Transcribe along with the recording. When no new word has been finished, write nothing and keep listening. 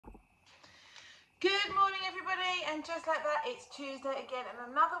Good morning everybody, and just like that it's Tuesday again and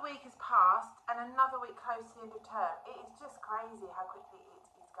another week has passed and another week close to the end of term. It is just crazy how quickly it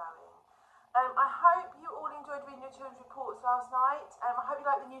is going. I hope you all enjoyed reading your children's reports last night. I hope you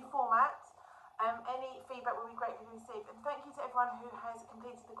like the new format. Any feedback will be gratefully received, and thank you to everyone who has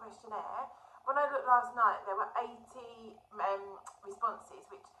completed the questionnaire. When I looked last night there were 80 responses,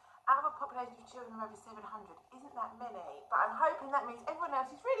 which out of a population of children of over 700 isn't that many, but I'm hoping that means everyone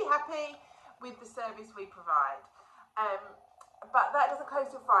else is really happy with the service we provide. But that doesn't close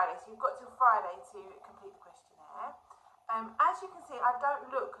till Friday, so you've got till Friday to complete the questionnaire. As you can see, I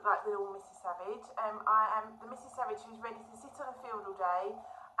don't look like the little Mrs Savidge. I am the Mrs Savidge who's ready to sit on the field all day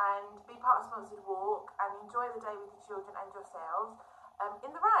and be part of a sponsored walk and enjoy the day with the children and yourselves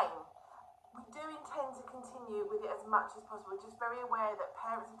in the rain. We do intend to continue with it as much as possible. We're just very aware that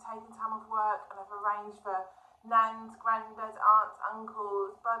parents have taken time off work and have arranged for nans, granddads, aunts,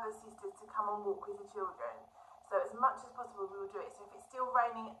 uncles, brothers, sisters to come and walk with the children. So as much as possible we will do it. So if it's still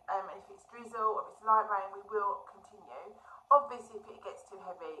raining, and if it's drizzle or if it's light rain, we will continue. Obviously if it gets too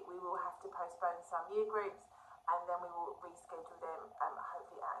heavy we will have to postpone some year groups and then we will reschedule them,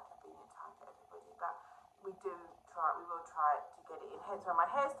 hopefully at a convenient time for everybody. But we will try to get it in. Hence why my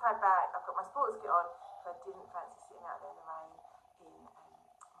hair's tied back, I've got my sports kit on because I didn't fancy sitting out there in the rain in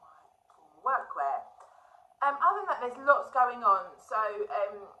my formal workwear. Other than that, there's lots going on. So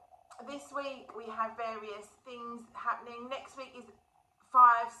this week we have various things happening. Next week is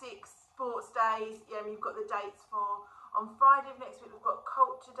 5, 6 sports days. You've got the dates for. On Friday of next week we've got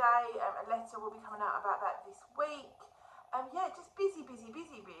Culture Day. A letter will be coming out about that this week. Yeah, just busy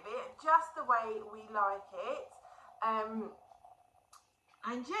really. Just the way we like it. And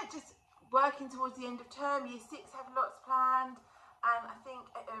yeah, just working towards the end of term. Year 6 have lots planned. And I think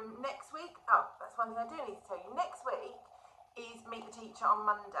next week, that's one thing I do need to tell you. Next week is Meet the Teacher on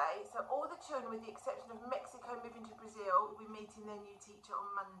Monday. So all the children, with the exception of Mexico moving to Brazil, will be meeting their new teacher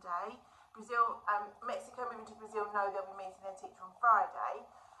on Monday. Mexico moving to Brazil, no, they'll be meeting their teacher on Friday.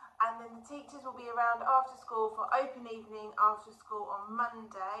 And then the teachers will be around after school for open evening after school on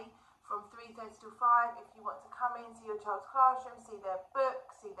Monday from 3:30 till 5. If you want to come in, see your child's classroom, see their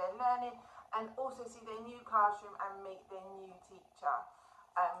books, see their learning, and also see their new classroom and meet their new teacher.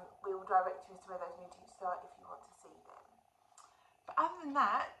 We will direct you as to where those new teachers are if you want to see them. But other than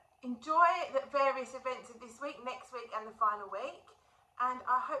that, enjoy the various events of this week, next week and the final week. And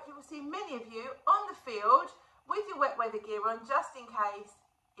I hope you will see many of you on the field with your wet weather gear on, just in case,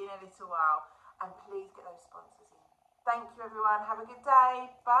 in a little while. And please get those sponsors in. Thank you everyone. Have a good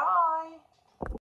day. Bye.